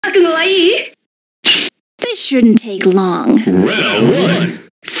覚悟はいい? This shouldn't take long. Round 1.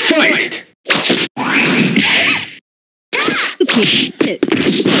 Fight!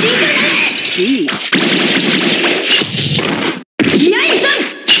 See.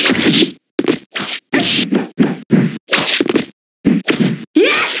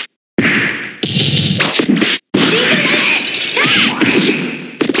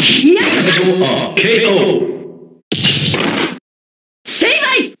 Level up. KO!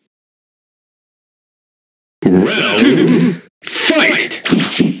 Round 2. Fight!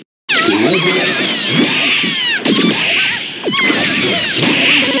 Level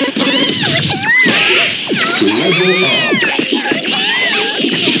up.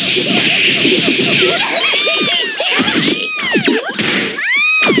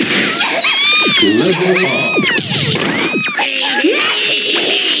 Level up. Level up.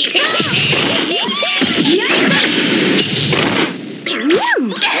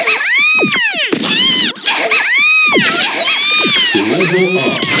 Level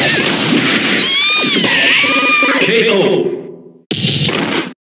up. KO.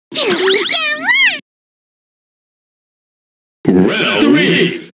 Round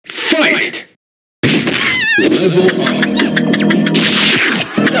 3. Fight. Level up.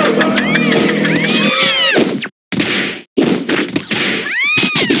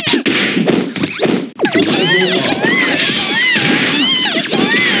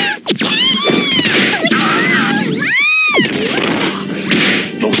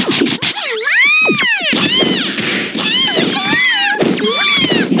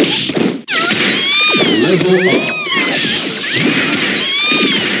 Level up. Level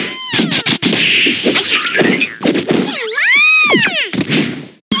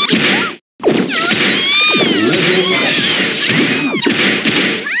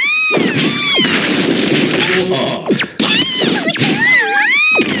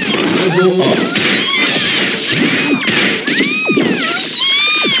up.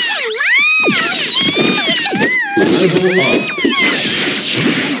 Level up.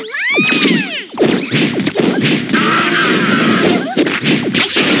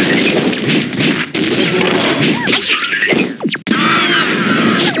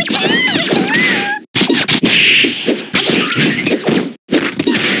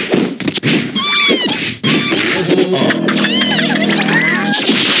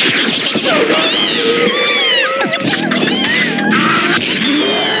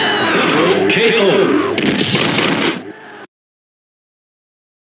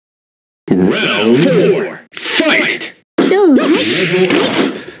 Round 4. Fight! Level up. Level up.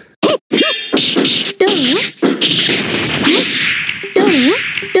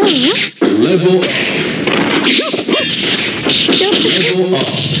 Level up.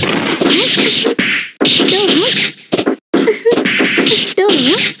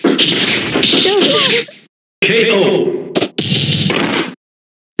 KO.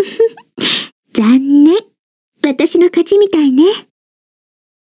 残念。私の勝ちみたいね。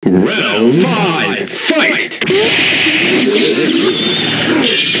Round 5. Fight!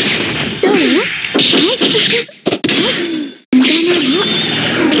 どう？はい。無駄なの。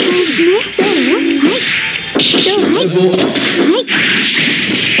お返しね。どう？はい。どう？はい。Level up. はい。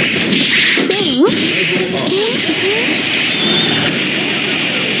どう？ Level up.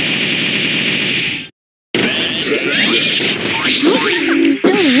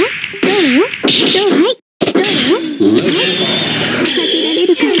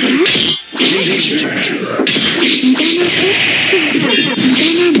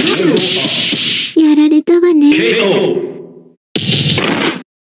 やられたわね。KO.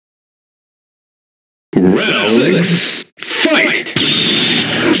 Round 6. Fight!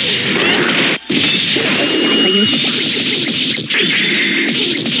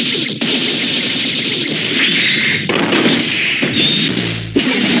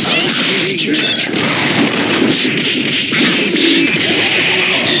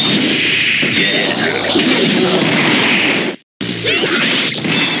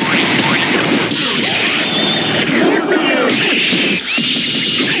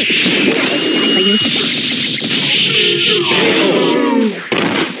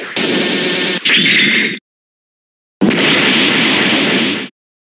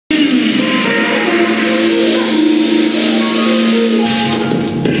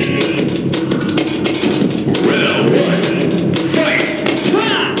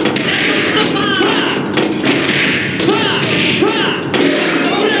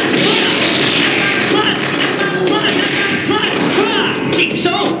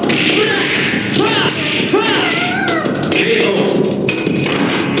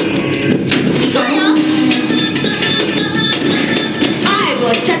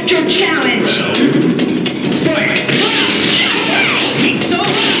 accept your challenge. Fight!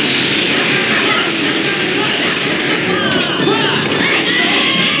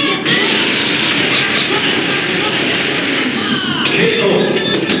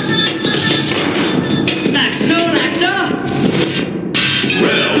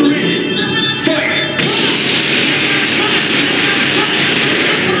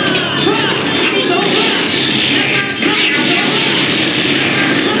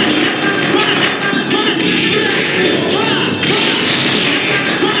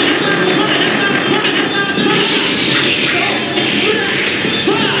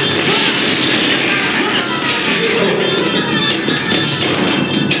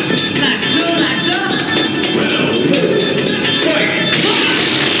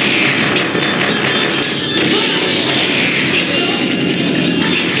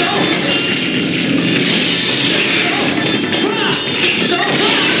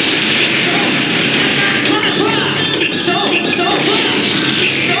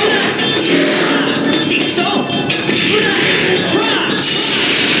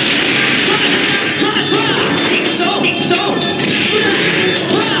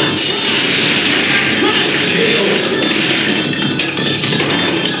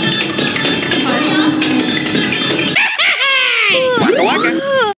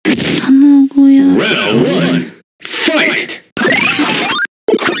 Round one, fight!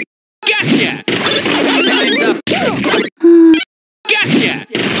 Gotcha! Time's up! Gotcha!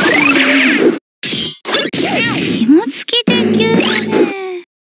 気もつけてきゅね。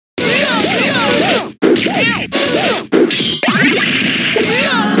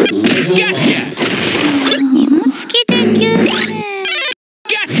 Gotcha! 気もつけてきゅね。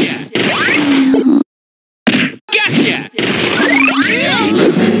 Gotcha! Gotcha!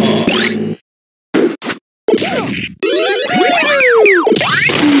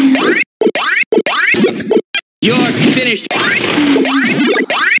 You're finished!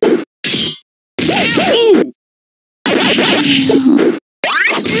 Ooh!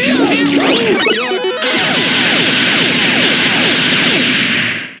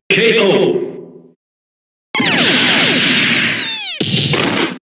 KO!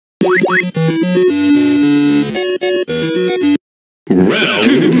 Round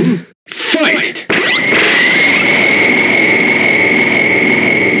two, fight!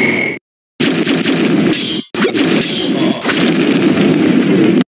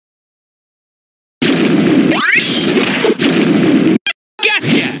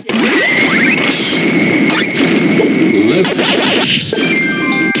 Gotcha!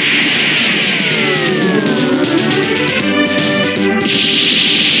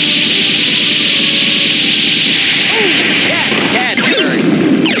 That hurt!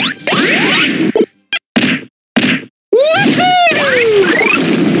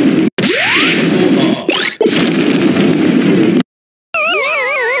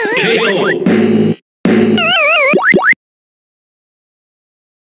 KO!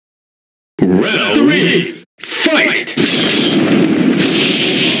 Round three, fight!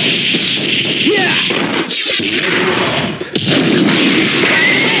 Yeah!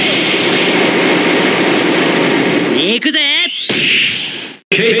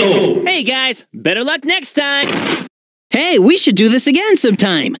 KO! Hey guys, better luck next time! Hey, we should do this again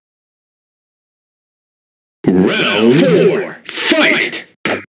sometime. Round four, fight!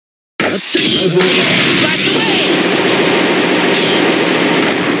 Blast away!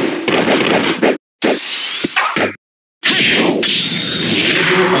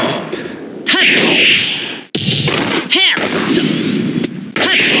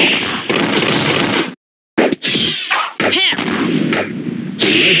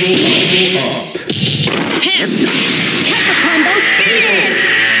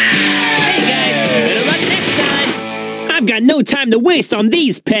 Hey guys, better luck next time! I've got no time to waste on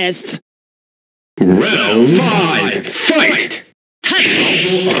these pests! Round five, fight!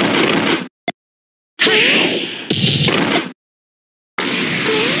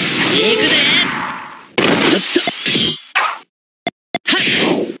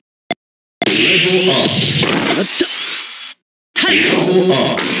 Level up. Level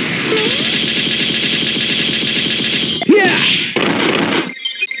up.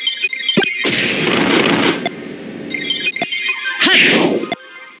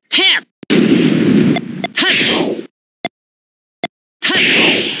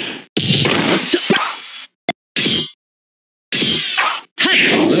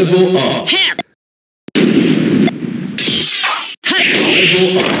 Level up.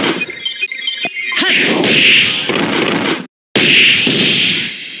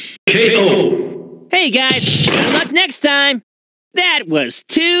 KO. Hey guys, better luck next time! That was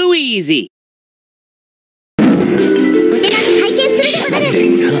too easy. でなく拝見するでござる。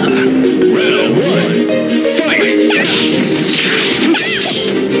 Round 1. Fight!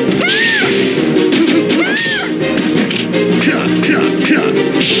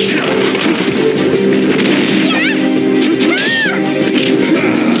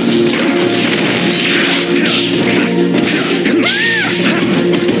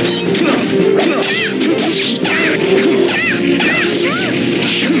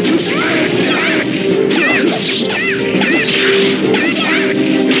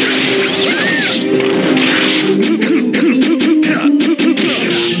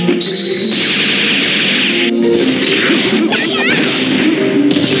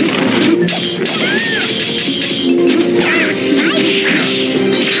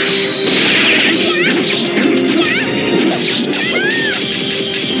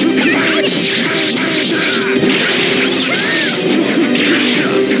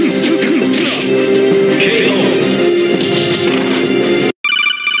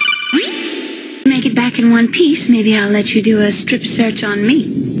 Make it back in one piece, maybe I'll let you do a strip search on me.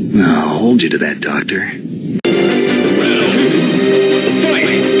 I'll hold you to that, Doctor.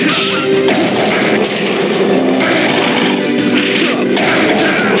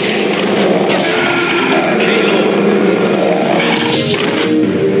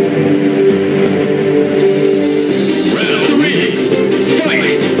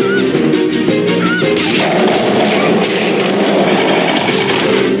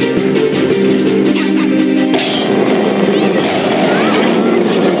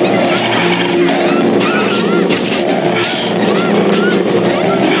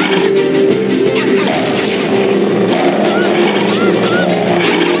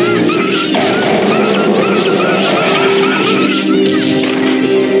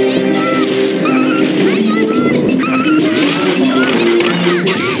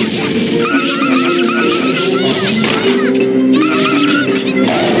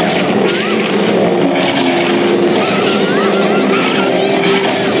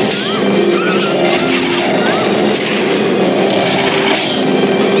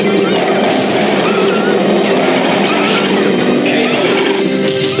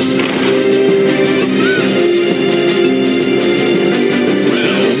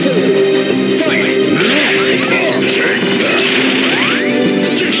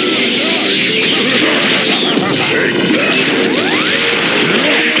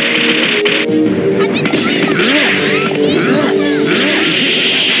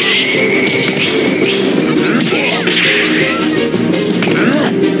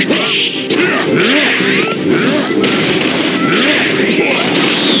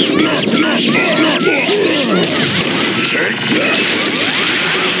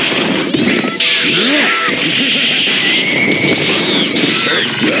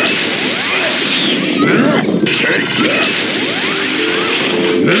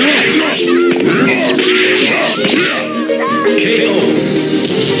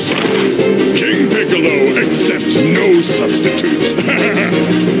 King Piccolo accepts no substitutes. Round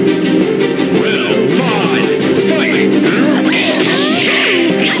 5. Fight!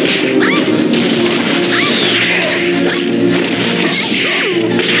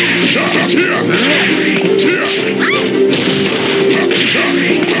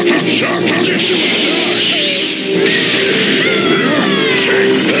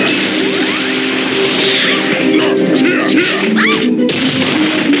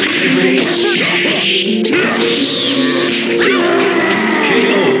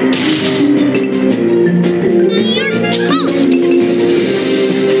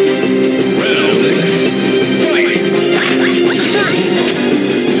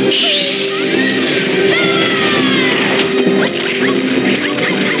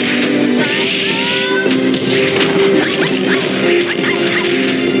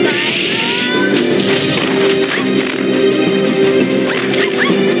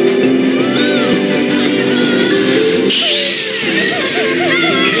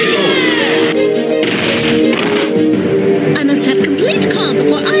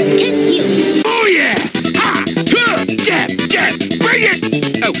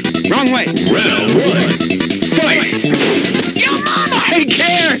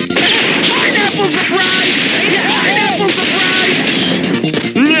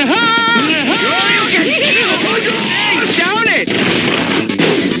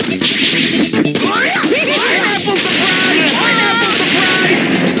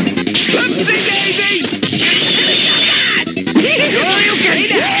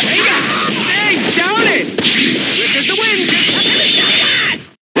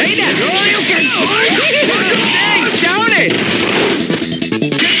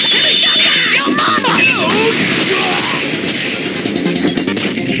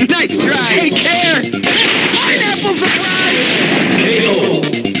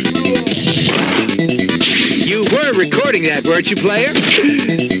 recording that, weren't you, player?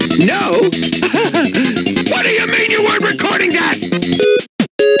 No? What do you mean you weren't recording that?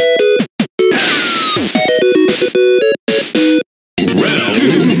 Round.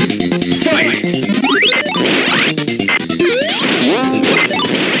 Fight.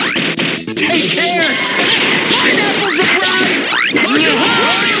 Take care! Pineapple surprise! Stay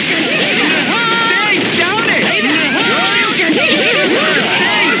down it! Stay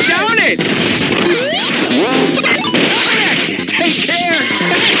down it! Take care!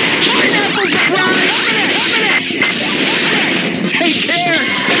 Pineapple surprise! Take care!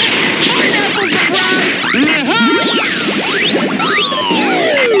 Pineapple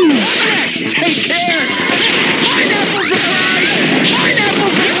surprise! Take care! Pineapple surprise! Pineapple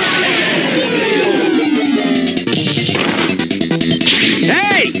surprise!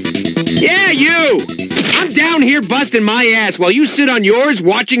 Hey! Yeah, you! I'm down here busting my ass while you sit on yours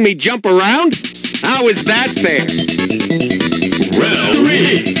watching me jump around? How is that fair? Round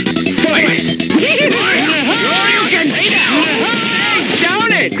 3. Fight.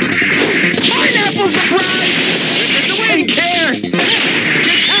 Down it! Pineapple surprise! Take care!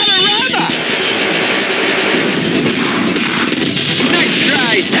 Katarama! Nice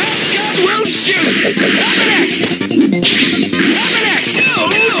try! God will shoot! Coming at you! Coming at you!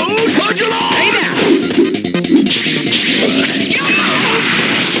 Dude! Hold your laws! Hey now!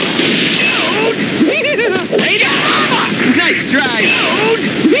 Dude! Hey now! Nice try! Dude!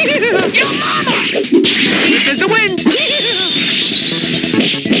 Your mama! Here goes the wind!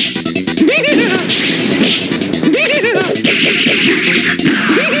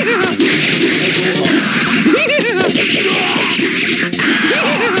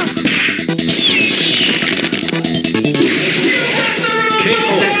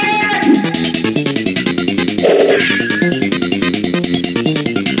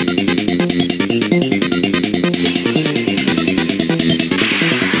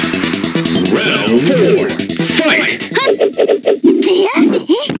 Round 4. Fight.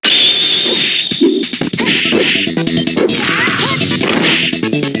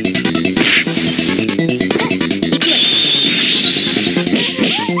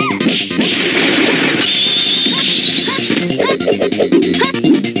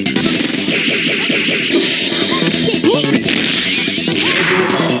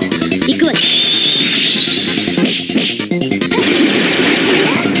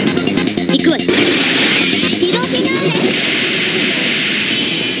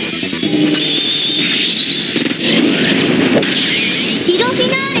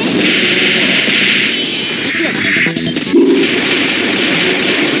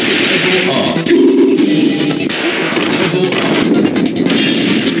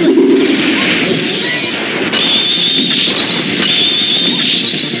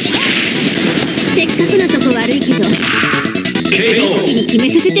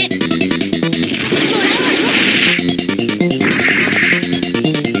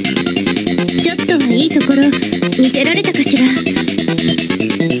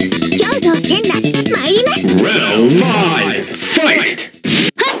 Round 5. Fight.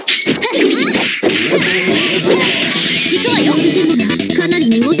 行くわよ。ジムがかなり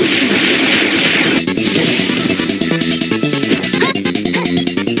濁ってきた。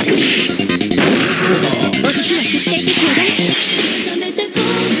私は決定的よね。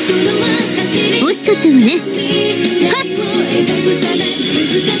惜しかったわね。はっ。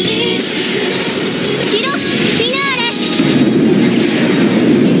キロフィナーレ。